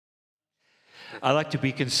I like to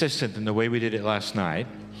be consistent in the way we did it last night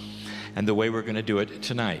and the way we're going to do it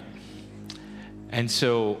tonight. And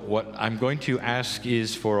so what I'm going to ask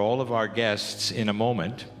is for all of our guests in a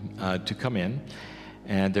moment to come in,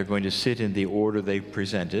 and they're going to sit in the order they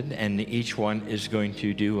presented, and each one is going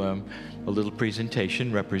to do a little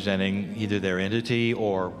presentation representing either their entity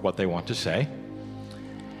or what they want to say.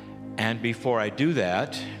 And before I do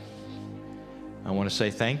that, I want to say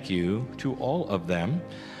thank you to all of them.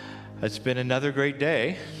 It's been another great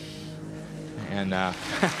day, and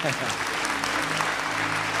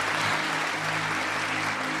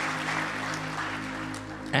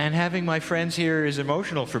and having my friends here is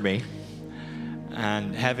emotional for me,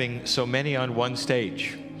 and having so many on one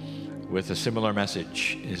stage with a similar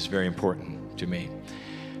message is very important to me.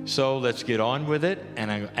 So let's get on with it,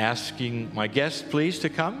 and I'm asking my guests please to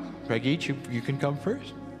come. Pragit, you can come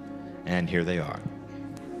first. And here they are.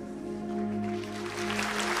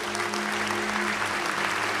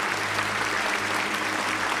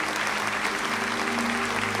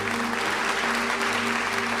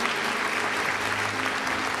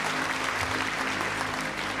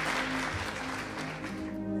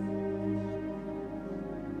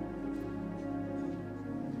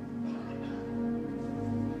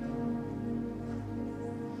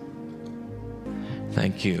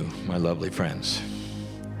 Thank you, my lovely friends,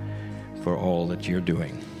 for all that you're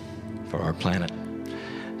doing for our planet,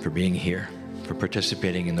 for being here, for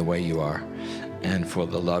participating in the way you are, and for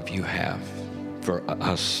the love you have for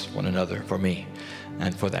us, one another, for me,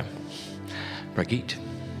 and for them. Pragit.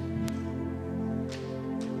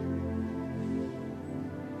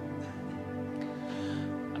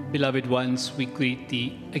 Beloved ones, we greet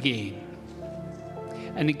thee again.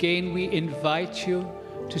 And again we invite you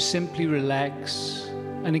to simply relax.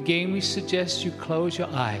 And again we suggest you close your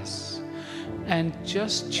eyes and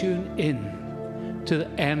just tune in to the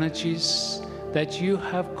energies that you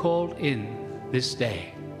have called in this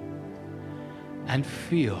day. And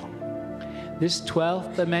feel this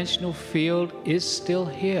 12th dimensional field is still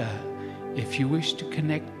here if you wish to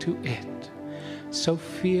connect to it. So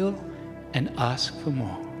feel and ask for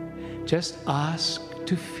more. Just ask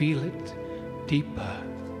to feel it deeper.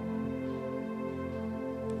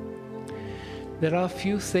 There are a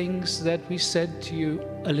few things that we said to you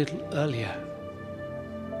a little earlier.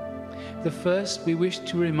 The first, we wish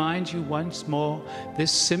to remind you once more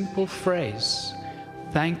this simple phrase,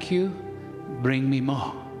 thank you, bring me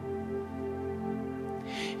more.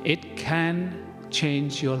 It can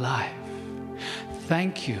change your life.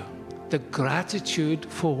 Thank you, the gratitude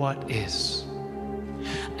for what is.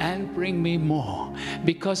 And bring me more,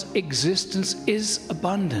 because existence is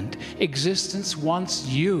abundant. Existence wants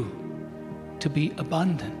you to be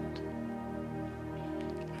abundant.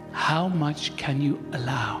 How much can you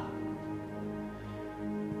allow?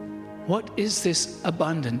 What is this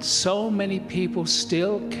abundance? So many people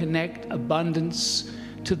still connect abundance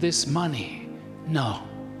to this money. No.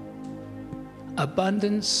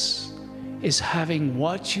 Abundance is having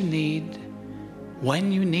what you need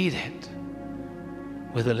when you need it,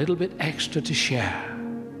 with a little bit extra to share.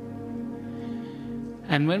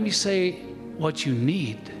 And when we say what you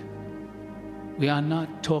need, we are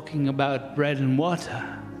not talking about bread and water.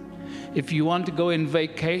 If you want to go on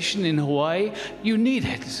vacation in Hawaii, you need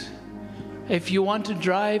it. If you want to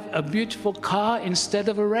drive a beautiful car instead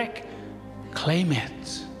of a wreck, claim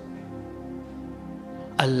it.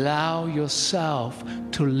 Allow yourself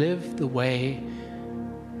to live the way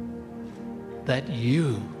that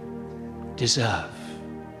you deserve.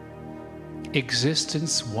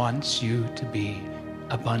 Existence wants you to be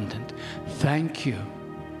abundant. Thank you.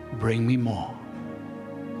 Bring me more.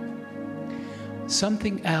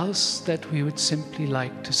 Something else that we would simply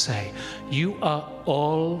like to say. You are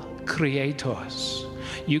all creators.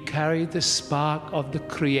 You carry the spark of the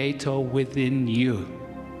Creator within you.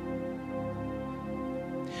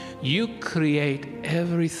 You create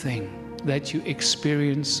everything that you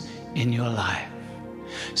experience in your life.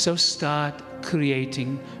 So start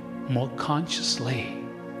creating more consciously.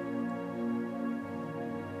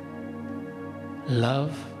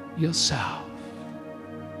 Love yourself.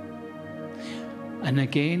 And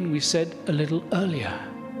again, we said a little earlier,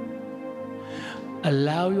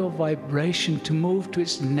 allow your vibration to move to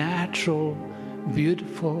its natural,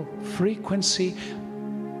 beautiful frequency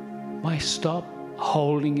by stop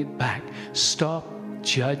holding it back. Stop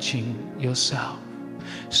judging yourself.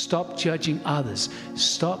 Stop judging others.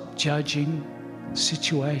 Stop judging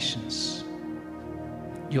situations.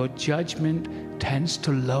 Your judgment tends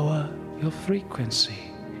to lower your frequency.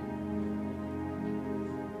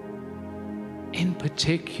 In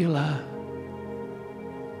particular,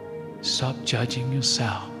 stop judging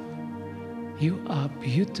yourself. You are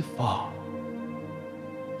beautiful.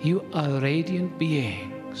 You are radiant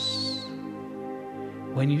beings.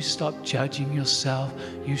 When you stop judging yourself,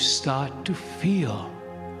 you start to feel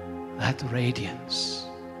that radiance.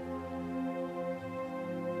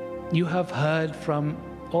 You have heard from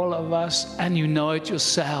all of us, and you know it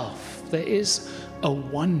yourself. There is a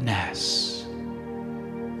oneness.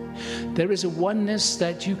 There is a oneness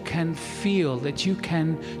that you can feel, that you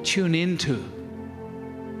can tune into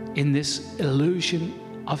in this illusion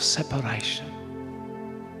of separation.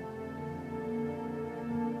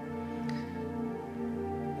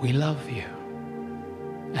 We love you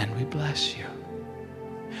and we bless you.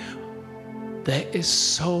 There is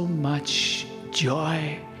so much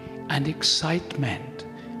joy and excitement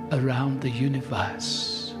around the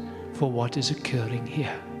universe for what is occurring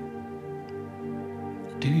here.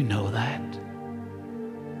 Do you know that?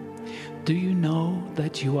 Do you know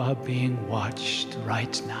that you are being watched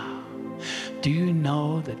right now? Do you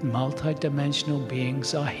know that multidimensional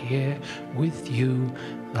beings are here with you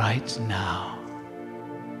right now?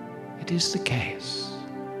 It is the case.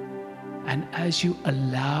 And as you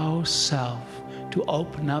allow self to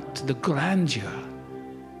open up to the grandeur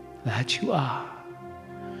that you are,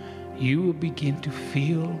 you will begin to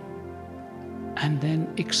feel and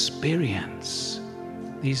then experience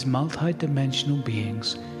these multidimensional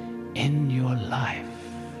beings in your life.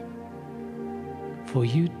 For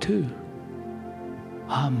you too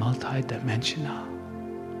are multidimensional,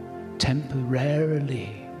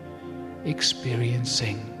 temporarily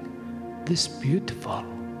experiencing this beautiful,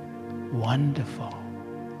 wonderful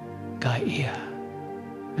Gaia,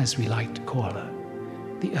 as we like to call her,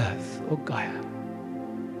 the earth or Gaia.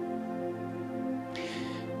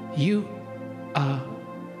 You are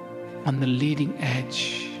on the leading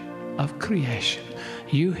edge of creation.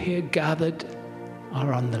 You here gathered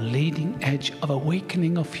are on the leading edge of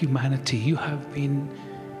awakening of humanity. You have been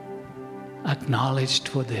acknowledged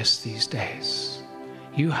for this these days.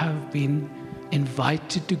 You have been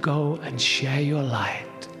invited to go and share your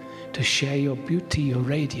light, to share your beauty, your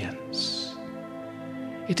radiance.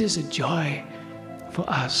 It is a joy for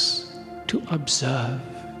us to observe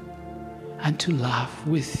and to laugh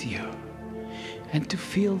with you and to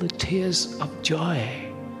feel the tears of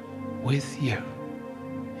joy with you.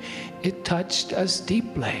 It touched us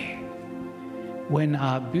deeply when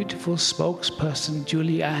our beautiful spokesperson,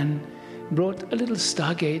 Julianne, brought a little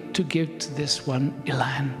stargate to give to this one,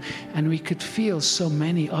 Ilan, and we could feel so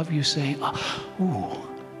many of you saying, oh,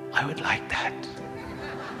 ooh, I would like that.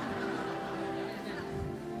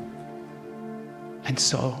 And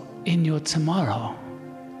so, in your tomorrow,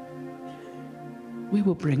 we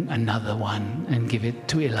will bring another one and give it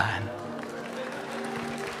to Ilan.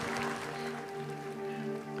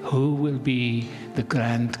 Who will be the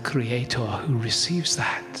grand creator who receives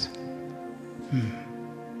that?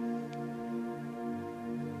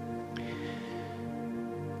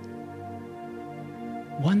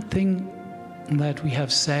 One thing that we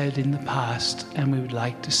have said in the past, and we would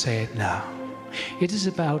like to say it now, it is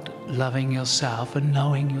about loving yourself and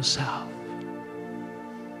knowing yourself.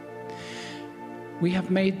 We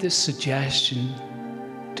have made this suggestion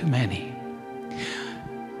to many.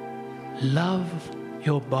 Love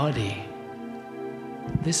your body,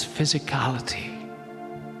 this physicality.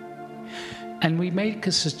 And we make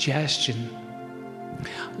a suggestion.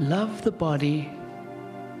 Love the body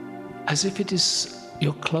as if it is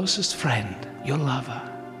your closest friend, your lover.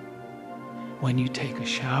 When you take a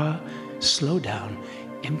shower, slow down,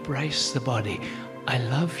 embrace the body. I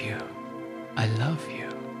love you, I love you,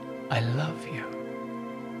 I love you.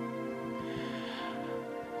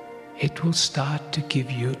 It will start to give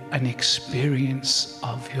you an experience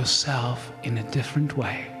of yourself in a different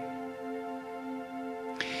way.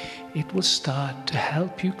 It will start to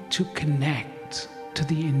help you to connect to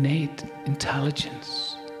the innate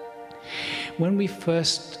intelligence. When we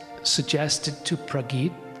first suggested to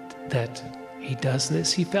Pragit that he does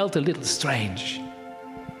this, he felt a little strange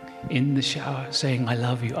in the shower saying, I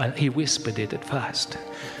love you. He whispered it at first.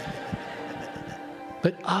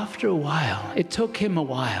 But after a while, it took him a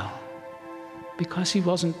while, because he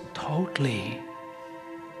wasn't totally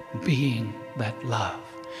being that love.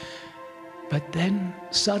 But then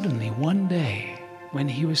suddenly one day when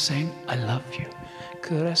he was saying, I love you,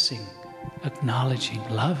 caressing, acknowledging,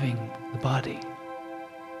 loving the body,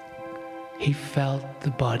 he felt the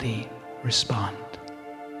body respond.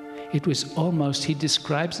 It was almost, he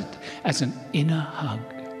describes it as an inner hug.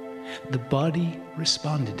 The body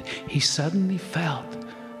responded. He suddenly felt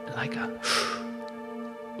like a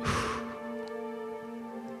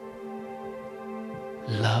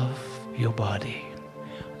love your body,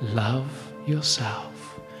 love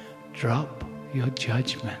yourself, drop your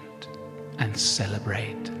judgment and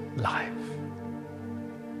celebrate life.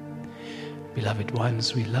 Beloved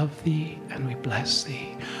ones, we love thee and we bless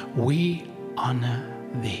thee. We honor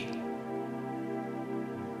thee.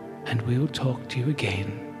 And we'll talk to you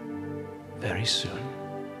again very soon.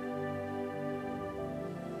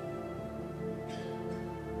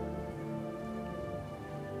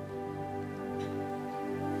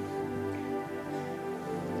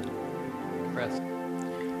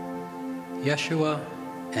 Yeshua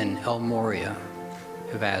and El Moria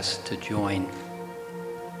have asked to join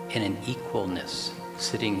in an equalness,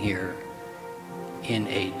 sitting here in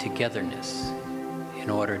a togetherness, in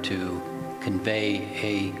order to convey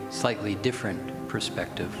a slightly different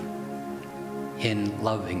perspective in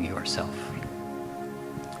loving yourself.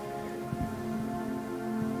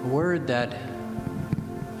 A word that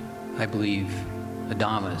I believe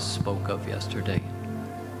Adamus spoke of yesterday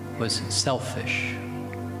was selfish.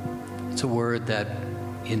 It's a word that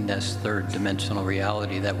in this third dimensional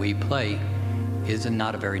reality that we play is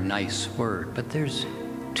not a very nice word, but there's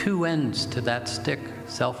two ends to that stick,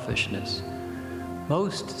 selfishness.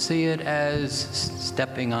 Most see it as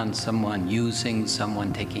stepping on someone, using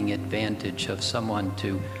someone, taking advantage of someone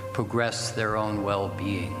to progress their own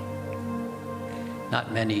well-being.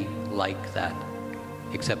 Not many like that,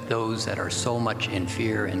 except those that are so much in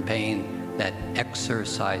fear and pain that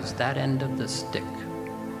exercise that end of the stick.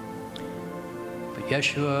 But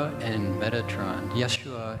Yeshua and Metatron,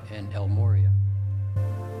 Yeshua and El Moria,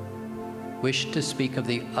 wish to speak of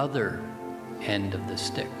the other end of the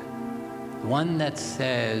stick, one that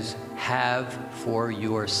says, have for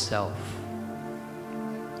yourself.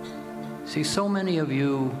 See, so many of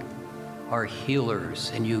you are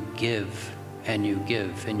healers, and you give, and you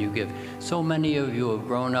give, and you give. So many of you have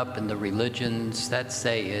grown up in the religions that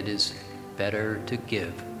say it is better to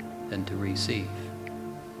give than to receive.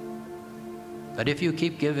 But if you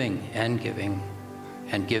keep giving and giving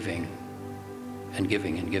and giving and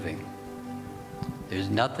giving and giving, there's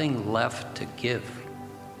nothing left to give.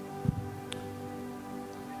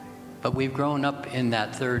 But we've grown up in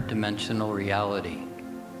that third dimensional reality,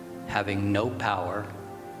 having no power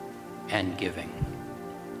and giving.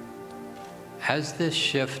 As this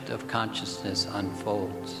shift of consciousness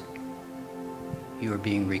unfolds, you are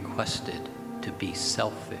being requested to be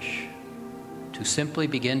selfish, to simply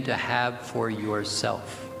begin to have for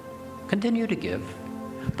yourself. Continue to give,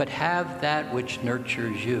 but have that which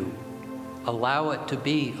nurtures you. Allow it to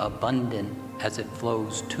be abundant as it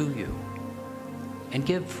flows to you, and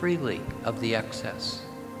give freely of the excess.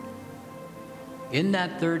 In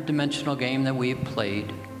that third dimensional game that we've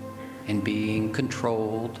played, in being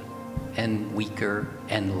controlled and weaker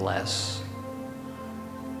and less,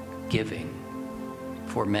 giving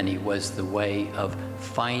for many was the way of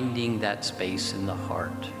finding that space in the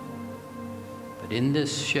heart. But in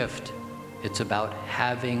this shift, it's about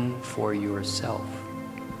having for yourself.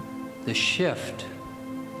 The shift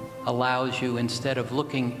allows you, instead of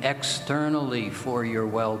looking externally for your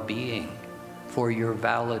well-being, for your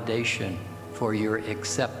validation, for your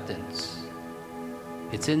acceptance,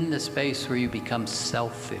 it's in the space where you become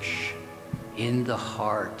selfish, in the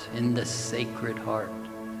heart, in the sacred heart.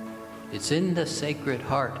 It's in the sacred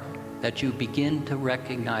heart that you begin to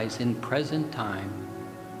recognize in present time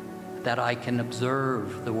that I can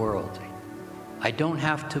observe the world. I don't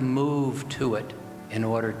have to move to it in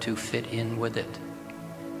order to fit in with it.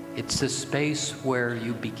 It's the space where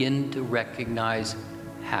you begin to recognize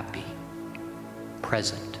happy,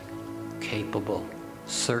 present, capable,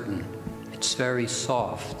 certain. It's very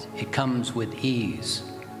soft. It comes with ease.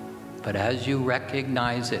 But as you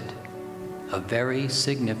recognize it, a very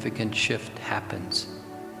significant shift happens.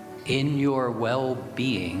 In your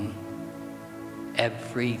well-being,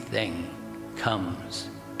 everything comes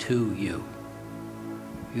to you.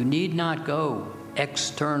 You need not go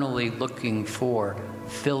externally looking for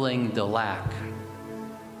filling the lack.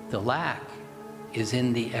 The lack is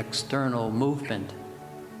in the external movement.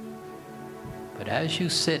 But as you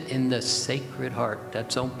sit in the sacred heart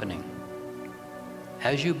that's opening,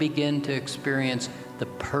 as you begin to experience the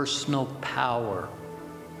personal power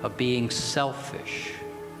of being selfish,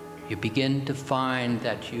 you begin to find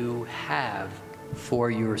that you have for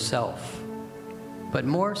yourself. But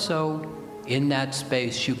more so, in that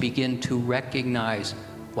space, you begin to recognize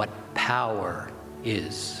what power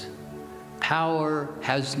is. Power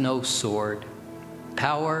has no sword.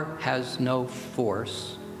 Power has no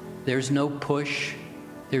force. There's no push.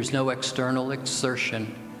 There's no external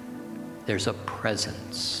exertion. There's a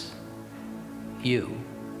presence. You,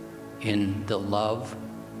 in the love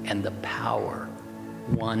and the power,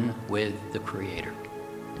 one with the Creator.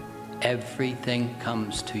 Everything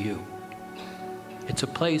comes to you. It's a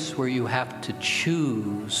place where you have to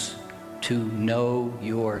choose to know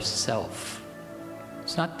yourself.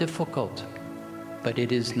 It's not difficult, but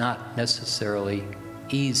it is not necessarily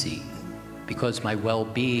easy, because my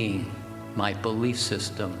well-being, my belief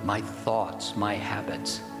system, my thoughts, my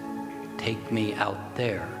habits take me out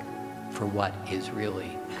there for what is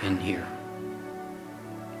really in here.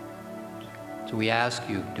 So we ask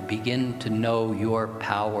you to begin to know your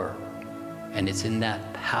power, and it's in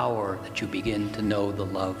that power that you begin to know the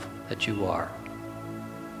love that you are.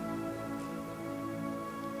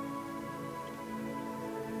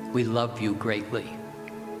 We love you greatly.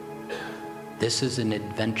 This is an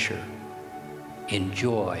adventure.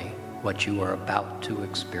 Enjoy what you are about to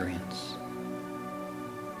experience.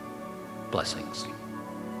 Blessings.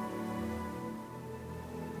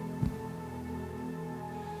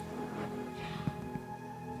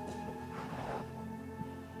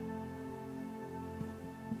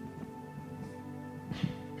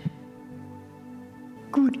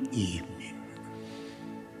 Good evening.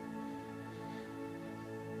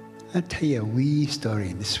 I'll tell you a wee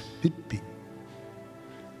story. This would be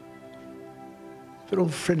an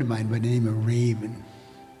old friend of mine by the name of Raven.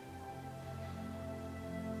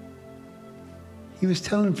 He was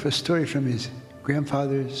telling a story from his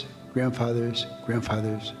grandfather's grandfather's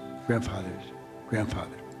grandfather's grandfather's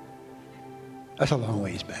grandfather. That's a long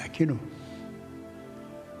ways back, you know.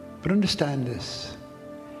 But understand this.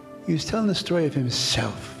 He was telling the story of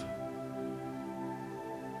himself.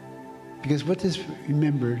 Because what is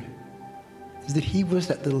remembered is that he was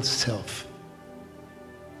that little self.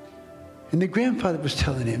 And the grandfather was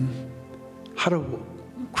telling him how to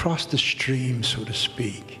cross the stream, so to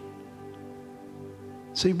speak.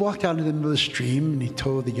 So he walked out into the middle of the stream and he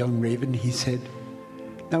told the young raven, he said,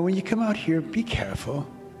 now when you come out here, be careful.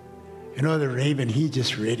 You know, the raven, he's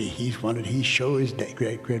just ready. He shows that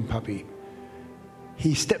grandpuppy.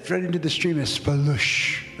 He stepped right into the stream and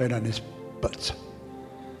sploosh right on his butt.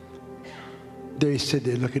 There he stood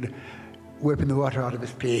there looking, wiping the water out of his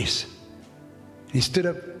face. And he stood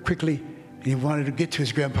up quickly and he wanted to get to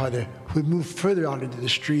his grandfather, who had moved further out into the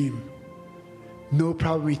stream. No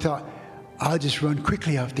problem, he thought, I'll just run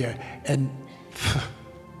quickly out there. And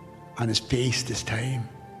on his face this time.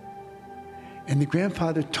 And the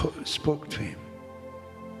grandfather spoke to him.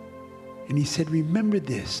 And he said, remember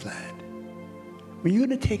this, lad. When you're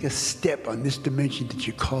going to take a step on this dimension that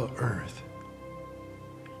you call Earth,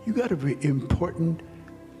 you got to be important.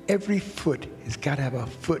 Every foot has got to have a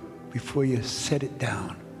foot before you set it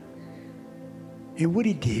down. And what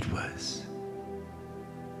he did was,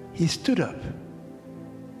 he stood up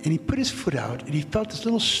and he put his foot out and he felt this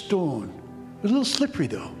little stone. It was a little slippery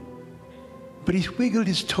though, but he wiggled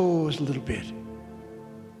his toes a little bit.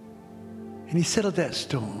 And he settled that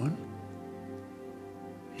stone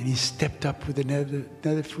and he stepped up with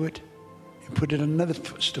another foot and put in another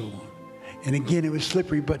stone. And again, it was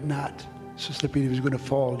slippery, but not so slippery that it was going to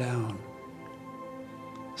fall down.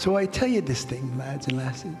 So I tell you this thing, lads and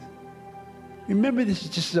lasses. Remember, this is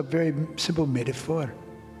just a very simple metaphor.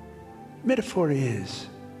 Metaphor is,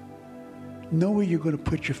 know where you're going to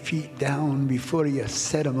put your feet down before you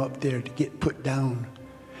set them up there to get put down.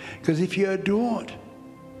 Because if you don't,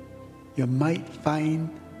 you might find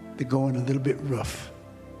the going a little bit rough.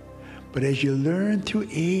 But as you learn through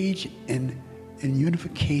age and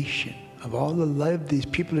unification of all the love these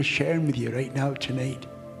people are sharing with you right now tonight,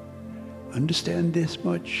 understand this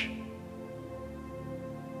much.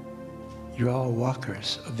 You're all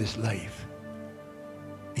walkers of this life.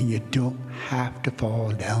 And you don't have to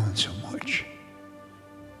fall down so much.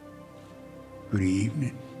 Good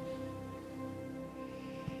evening.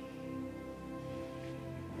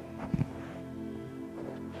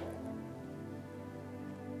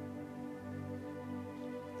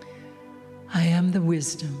 I am the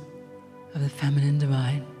wisdom of the feminine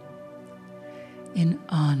divine, in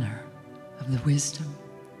honor of the wisdom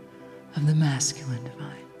of the masculine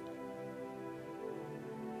divine.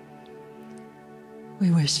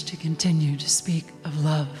 We wish to continue to speak of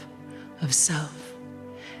love, of self,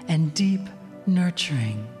 and deep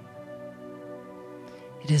nurturing.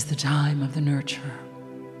 It is the time of the nurturer.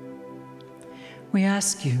 We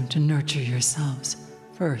ask you to nurture yourselves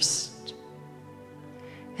first,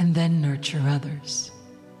 and then nurture others.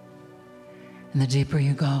 And the deeper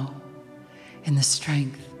you go in the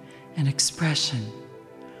strength and expression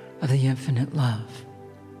of the infinite love,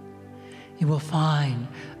 you will find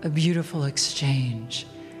a beautiful exchange,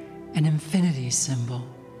 an infinity symbol,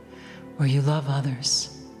 where you love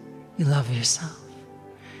others, you love yourself,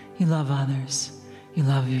 you love others, you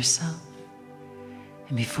love yourself.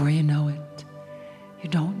 And before you know it, you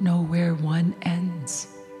don't know where one ends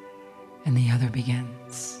and the other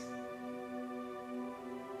begins.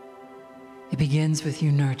 It begins with you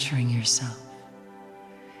nurturing yourself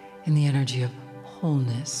in the energy of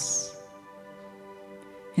wholeness,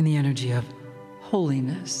 in the energy of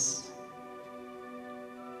holiness.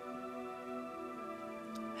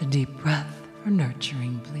 A deep breath for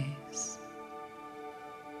nurturing, please.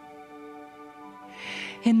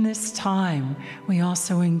 In this time, we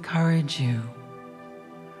also encourage you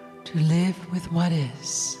to live with what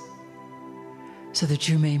is, so that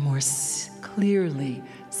you may more clearly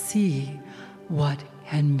see what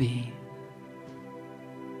can be.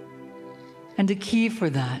 And a key for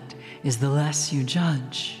that is the less you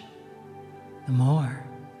judge, the more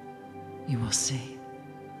you will see.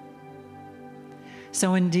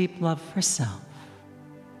 So in deep love for self,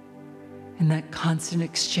 in that constant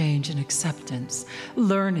exchange and acceptance,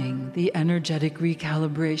 learning the energetic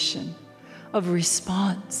recalibration of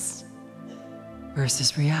response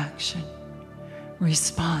versus reaction,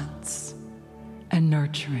 response and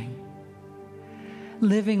nurturing,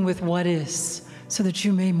 living with what is so that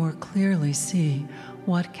you may more clearly see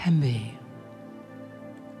what can be.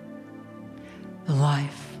 The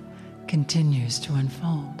life continues to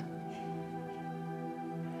unfold.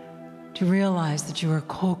 To realize that you are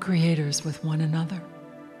co-creators with one another,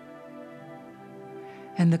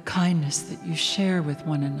 and the kindness that you share with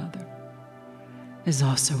one another is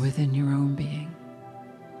also within your own being.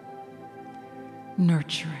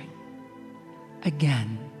 Nurturing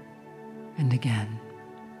again and again.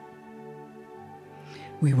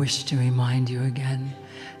 We wish to remind you again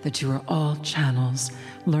that you are all channels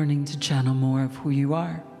learning to channel more of who you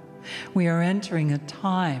are. We are entering a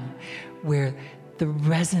time where the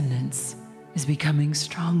resonance is becoming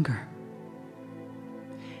stronger.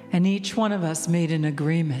 And each one of us made an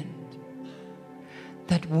agreement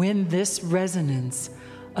that when this resonance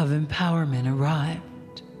of empowerment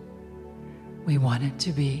arrived, we want it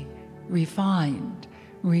to be refined,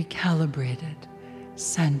 recalibrated,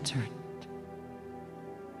 centered,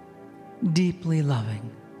 deeply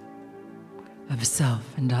loving of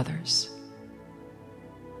self and others.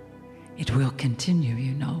 It will continue,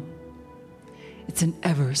 you know. It's an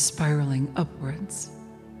ever spiraling upwards.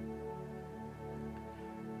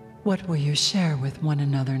 What will you share with one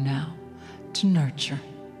another now to nurture?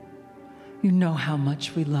 You know how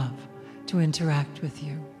much we love to interact with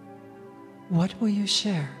you. What will you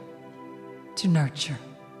share to nurture?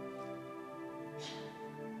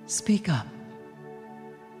 Speak up.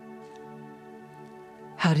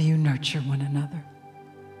 How do you nurture one another?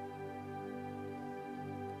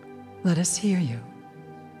 Let us hear you.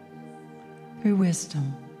 Through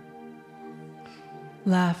wisdom,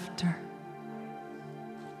 laughter,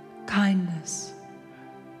 kindness,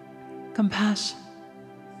 compassion,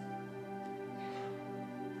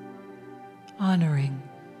 honoring,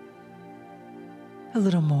 a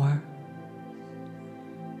little more.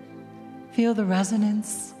 Feel the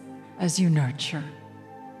resonance as you nurture.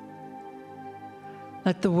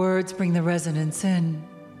 Let the words bring the resonance in.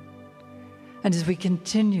 And as we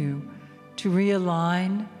continue to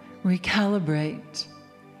realign, recalibrate,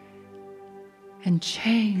 and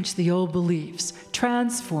change the old beliefs,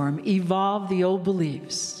 transform, evolve the old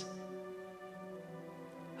beliefs,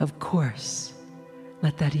 of course,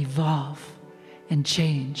 let that evolve and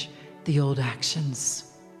change the old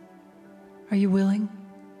actions. Are you willing?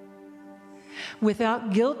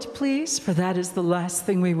 Without guilt, please, for that is the last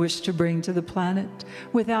thing we wish to bring to the planet.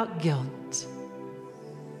 Without guilt.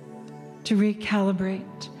 To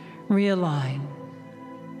recalibrate, realign,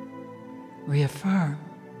 reaffirm.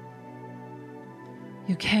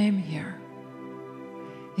 You came here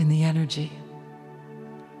in the energy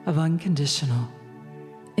of unconditional,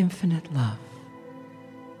 infinite love.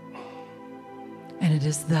 And it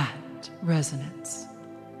is that resonance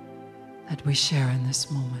that we share in this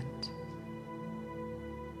moment.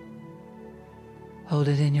 Hold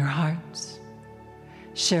it in your hearts.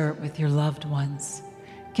 Share it with your loved ones.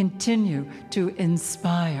 Continue to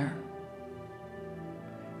inspire.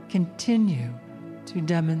 Continue to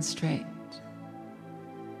demonstrate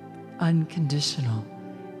unconditional,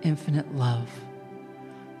 infinite love.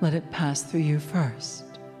 Let it pass through you first,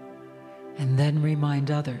 and then remind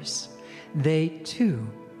others they too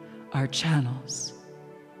are channels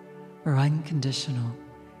for unconditional,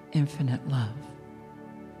 infinite love.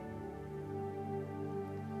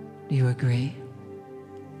 Do you agree?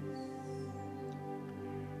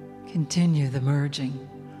 Continue the merging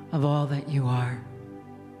of all that you are.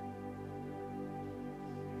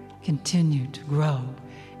 Continue to grow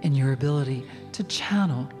in your ability to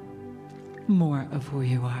channel more of who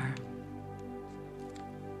you are.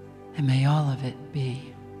 And may all of it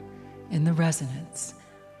be in the resonance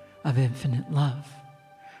of infinite love,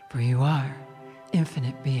 for you are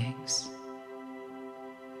infinite beings.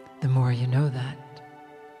 The more you know that,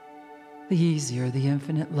 the easier the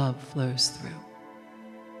infinite love flows through.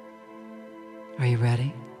 Are you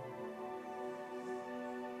ready?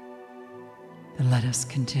 Then let us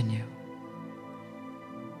continue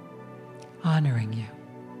honoring you.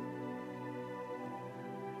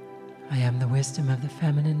 I am the wisdom of the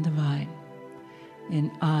feminine divine,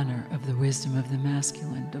 in honor of the wisdom of the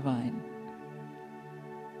masculine divine.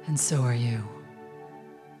 And so are you.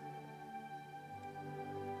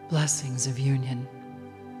 Blessings of union.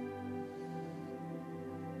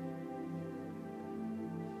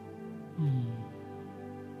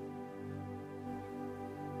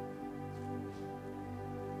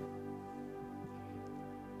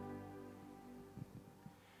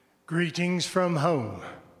 Greetings from home.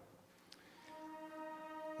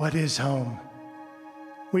 What is home?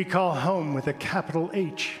 We call home with a capital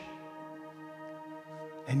H.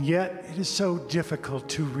 And yet it is so difficult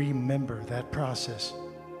to remember that process.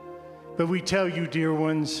 But we tell you, dear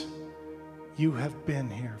ones, you have been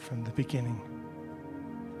here from the beginning.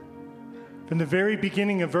 From the very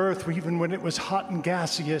beginning of earth, even when it was hot and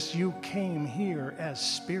gaseous, you came here as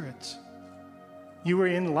spirits. You were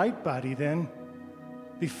in light body then,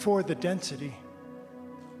 before the density.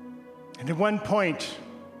 And at one point,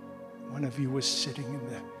 one of you was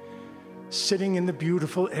sitting in the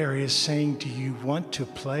beautiful areas saying, do you want to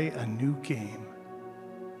play a new game?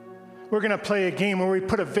 We're going to play a game where we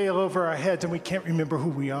put a veil over our heads and we can't remember who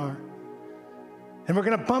we are. And we're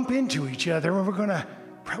going to bump into each other and we're going to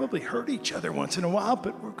probably hurt each other once in a while,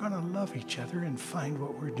 but we're going to love each other and find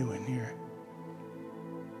what we're doing here.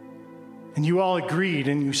 And you all agreed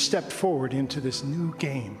and you stepped forward into this new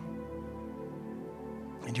game.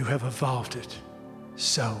 And you have evolved it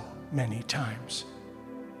so many times.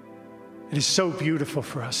 It is so beautiful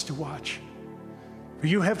for us to watch. For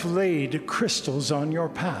you have laid crystals on your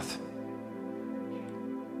path.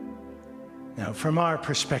 Now, from our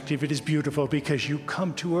perspective, it is beautiful because you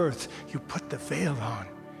come to earth, you put the veil on,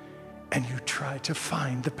 and you try to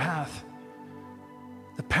find the path.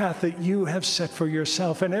 The path that you have set for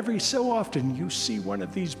yourself. And every so often, you see one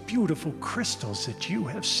of these beautiful crystals that you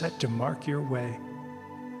have set to mark your way.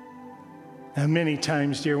 And many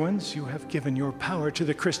times, dear ones, you have given your power to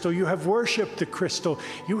the crystal. You have worshiped the crystal.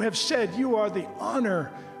 You have said, you are the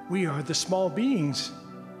honor. We are the small beings.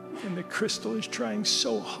 And the crystal is trying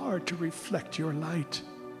so hard to reflect your light.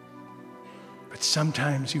 But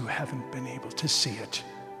sometimes you haven't been able to see it.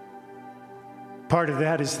 Part of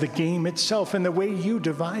that is the game itself and the way you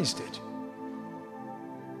devised it.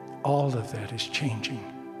 All of that is changing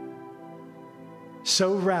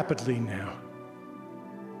so rapidly now.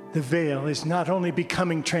 The veil is not only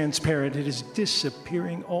becoming transparent, it is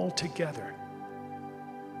disappearing altogether.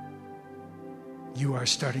 You are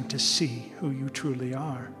starting to see who you truly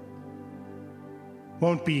are.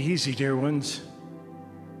 Won't be easy, dear ones.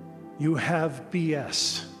 You have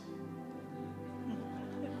BS.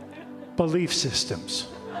 Belief systems.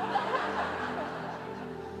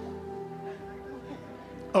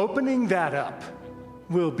 Opening that up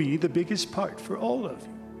will be the biggest part for all of you.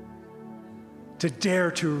 To dare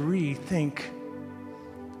to rethink.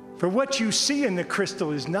 For what you see in the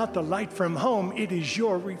crystal is not the light from home, it is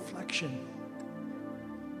your reflection.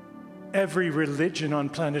 Every religion on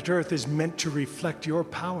planet Earth is meant to reflect your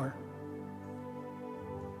power.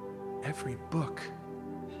 Every book.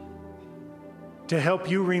 To help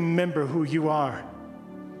you remember who you are.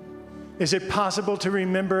 Is it possible to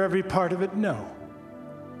remember every part of it? No.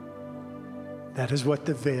 That is what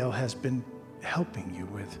the veil has been helping you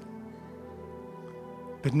with.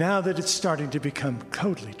 But now that it's starting to become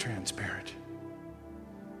totally transparent,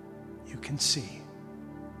 you can see.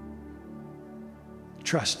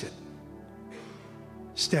 Trust it.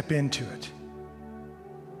 Step into it.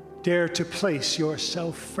 Dare to place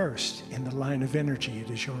yourself first in the line of energy.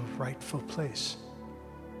 It is your rightful place.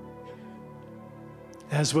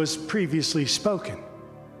 As was previously spoken,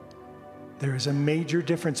 there is a major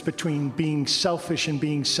difference between being selfish and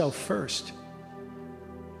being self-first.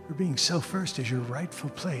 For being self-first is your rightful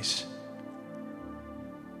place.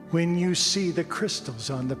 When you see the crystals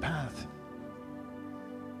on the path,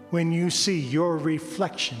 when you see your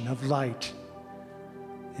reflection of light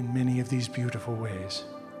in many of these beautiful ways,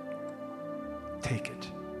 take it.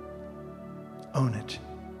 Own it.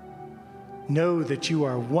 Know that you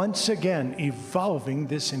are once again evolving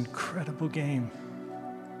this incredible game.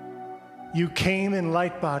 You came in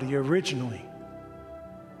light body originally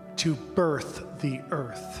to birth the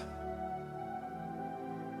earth.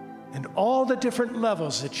 And all the different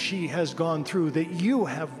levels that she has gone through, that you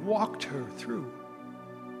have walked her through.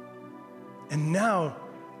 And now,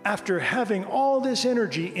 after having all this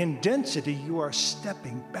energy in density, you are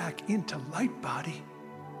stepping back into light body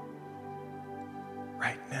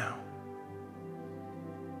right now.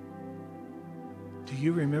 Do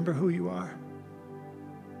you remember who you are?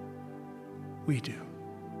 We do.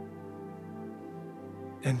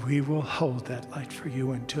 And we will hold that light for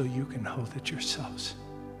you until you can hold it yourselves.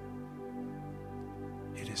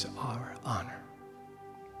 It is our honor.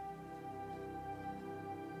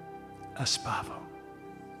 Aspavo.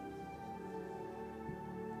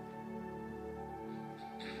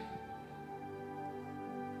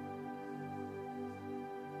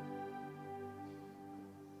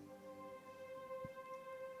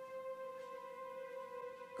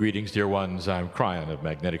 Greetings, dear ones. I'm Cryon of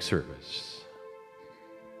Magnetic Service.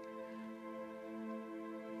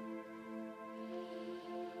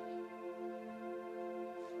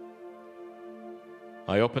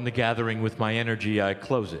 I open the gathering with my energy. I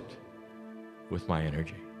close it with my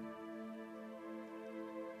energy.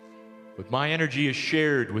 But my energy is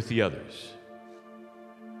shared with the others.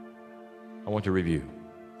 I want to review.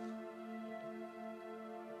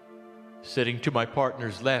 Sitting to my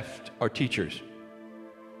partner's left are teachers.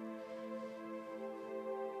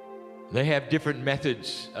 They have different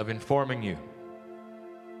methods of informing you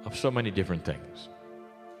of so many different things.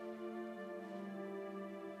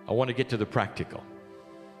 I want to get to the practical.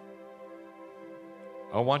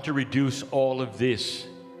 I want to reduce all of this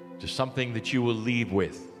to something that you will leave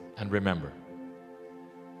with and remember.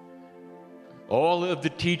 All of the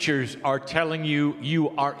teachers are telling you you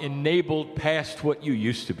are enabled past what you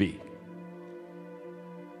used to be.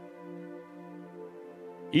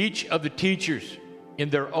 Each of the teachers, in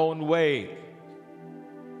their own way,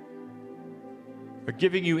 are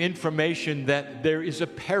giving you information that there is a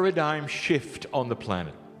paradigm shift on the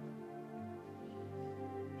planet.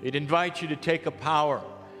 It invites you to take a power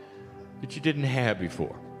that you didn't have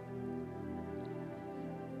before.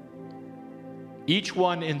 Each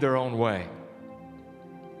one in their own way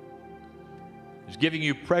is giving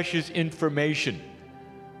you precious information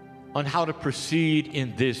on how to proceed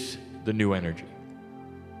in this, the new energy.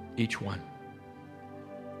 Each one.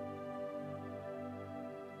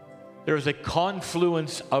 There is a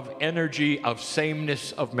confluence of energy, of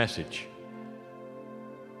sameness of message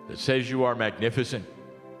that says you are magnificent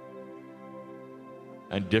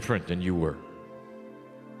and different than you were.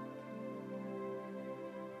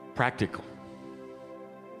 Practical.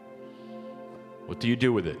 What do you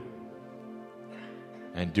do with it?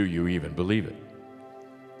 And do you even believe it?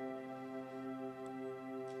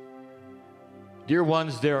 Dear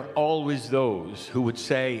ones, there are always those who would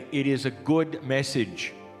say it is a good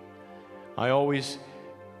message. I always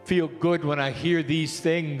feel good when I hear these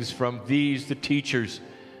things from these, the teachers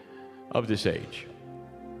of this age.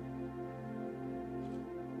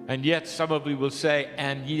 And yet some of you will say,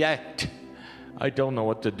 and yet I don't know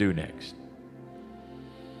what to do next.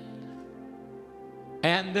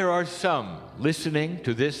 And there are some listening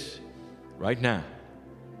to this right now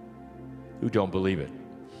who don't believe it.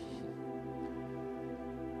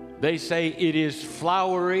 They say it is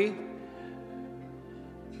flowery.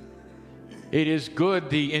 It is good.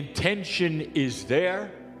 The intention is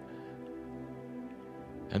there.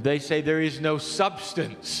 And they say there is no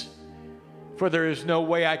substance, for there is no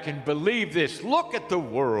way I can believe this. Look at the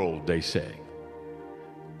world, they say.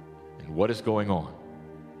 And what is going on?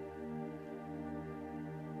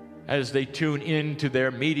 As they tune in to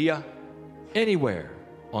their media anywhere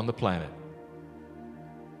on the planet,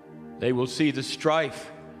 they will see the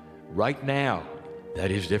strife right now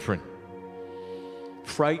that is different.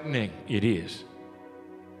 Frightening it is.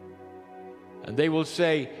 And they will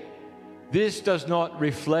say, this does not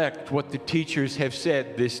reflect what the teachers have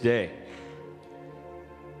said this day.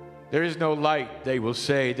 There is no light, they will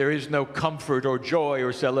say. There is no comfort or joy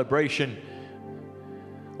or celebration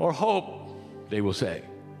or hope, they will say.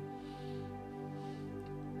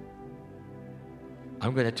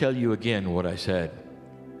 I'm going to tell you again what I said.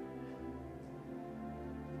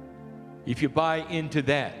 If you buy into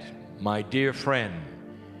that, my dear friend,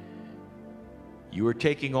 you are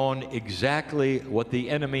taking on exactly what the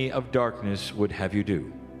enemy of darkness would have you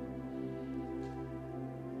do.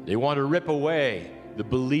 They want to rip away the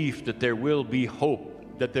belief that there will be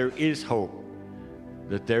hope, that there is hope,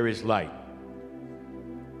 that there is light.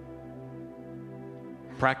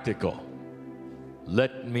 Practical.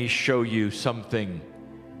 Let me show you something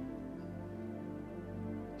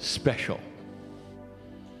special.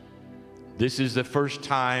 This is the first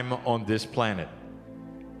time on this planet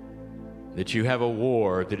that you have a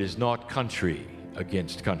war that is not country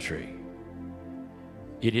against country.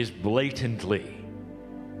 It is blatantly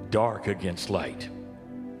dark against light.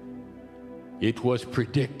 It was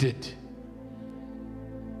predicted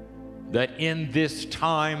that in this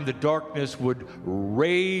time the darkness would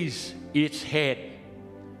raise its head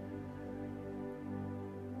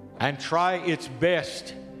and try its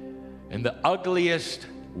best in the ugliest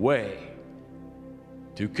way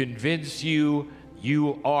to convince you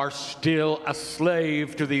you are still a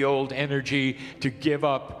slave to the old energy, to give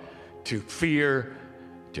up, to fear,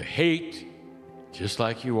 to hate, just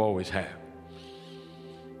like you always have.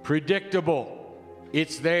 Predictable.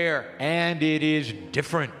 It's there, and it is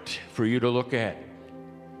different for you to look at.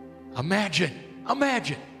 Imagine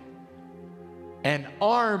an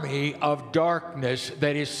army of darkness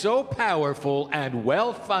that is so powerful and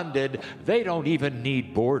well-funded, they don't even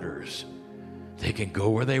need borders. They can go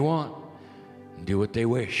where they want and do what they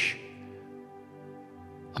wish.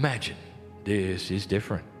 Imagine, this is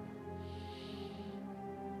different.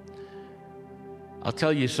 I'll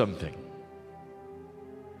tell you something.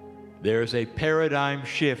 There's a paradigm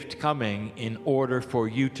shift coming in order for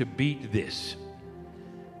you to beat this.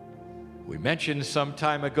 We mentioned some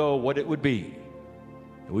time ago what it would be.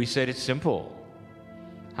 We said it's simple.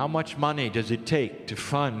 How much money does it take to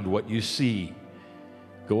fund what you see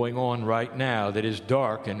going on right now that is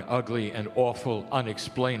dark and ugly and awful,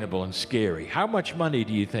 unexplainable and scary? How much money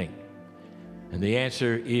do you think? And the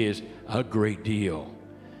answer is a great deal.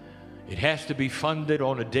 It has to be funded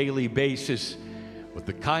on a daily basis with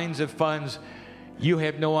the kinds of funds you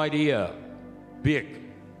have no idea. Big.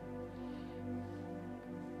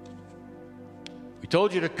 We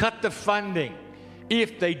told you to cut the funding.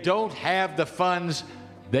 If they don't have the funds,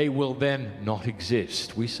 they will then not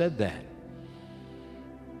exist. We said that.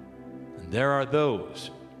 And there are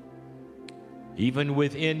those, even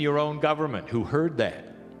within your own government, who heard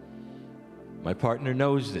that. My partner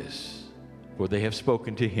knows this, for they have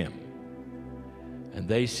spoken to him. And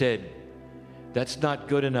they said, that's not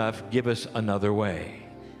good enough, give us another way.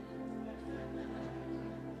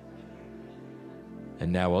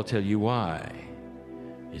 And now I'll tell you why.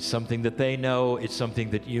 It's something that they know, it's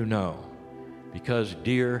something that you know. Because,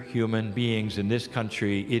 dear human beings in this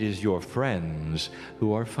country, it is your friends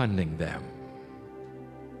who are funding them.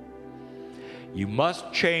 You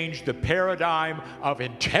must change the paradigm of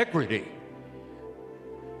integrity,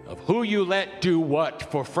 of who you let do what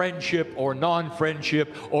for friendship or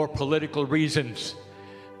non-friendship or political reasons.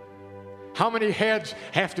 How many heads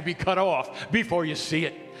have to be cut off before you see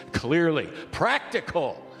it clearly?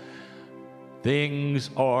 Practical.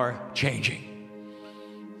 Things are changing.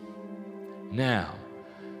 Now,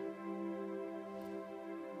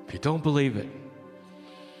 if you don't believe it,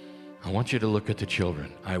 I want you to look at the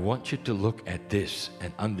children. I want you to look at this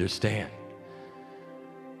and understand.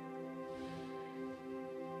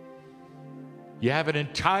 You have an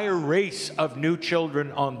entire race of new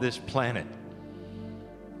children on this planet,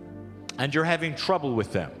 and you're having trouble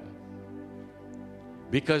with them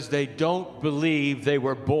because they don't believe they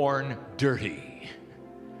were born dirty.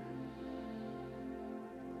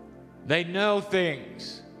 They know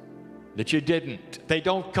things that you didn't. They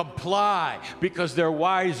don't comply because they're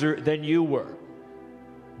wiser than you were.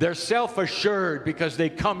 They're self-assured because they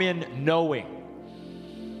come in knowing,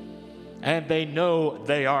 and they know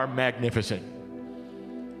they are magnificent.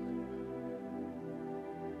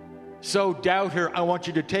 So, doubter, I want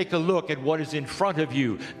you to take a look at what is in front of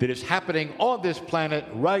you that is happening on this planet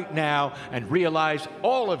right now and realize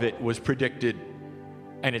all of it was predicted,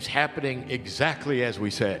 and it's happening exactly as we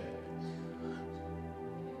said.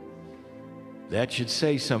 That should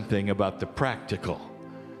say something about the practical.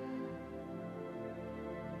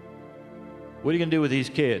 What are you going to do with these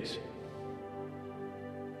kids?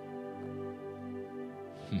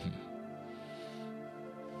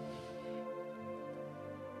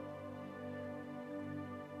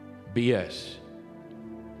 BS.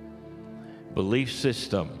 Belief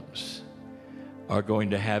systems are going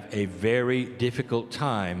to have a very difficult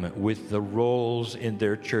time with the roles in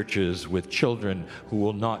their churches with children who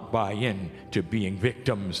will not buy in to being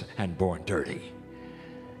victims and born dirty.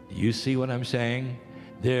 Do you see what I'm saying?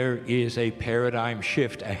 There is a paradigm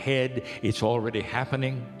shift ahead. It's already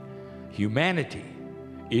happening. Humanity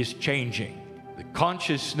is changing. The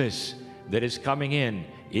consciousness that is coming in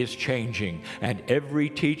is changing, and every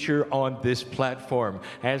teacher on this platform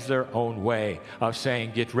has their own way of saying,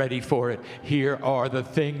 get ready for it. Here are the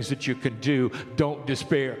things that you can do. Don't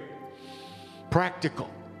despair. Practical.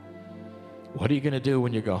 What are you going to do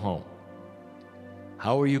when you go home?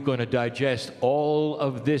 How are you going to digest all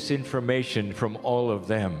of this information from all of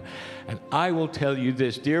them? And I will tell you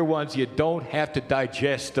this, dear ones, you don't have to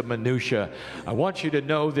digest the minutia. I want you to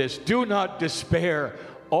know this. Do not despair.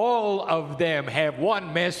 All of them have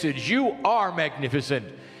one message. You are magnificent.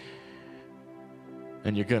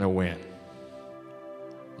 and you're going to win.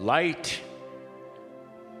 Light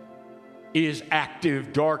is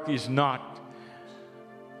active, dark is not.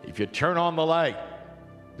 If you turn on the light,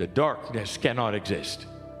 the darkness cannot exist.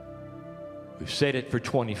 We've said it for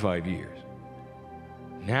 25 years.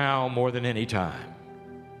 Now more than any time,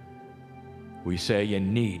 we say you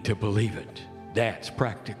need to believe it. That's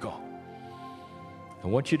practical. I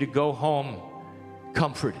want you to go home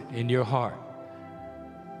comforted in your heart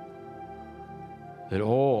that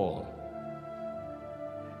all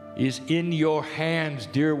is in your hands,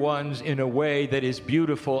 dear ones, in a way that is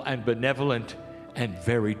beautiful and benevolent and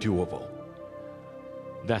very doable.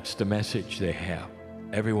 That's the message they have.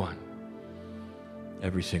 Everyone.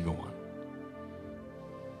 Every single one.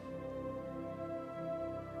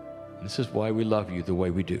 This is why we love you the way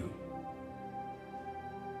we do.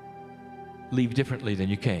 Leave differently than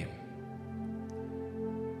you came.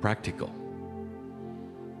 Practical.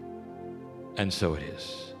 And so it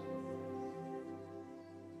is.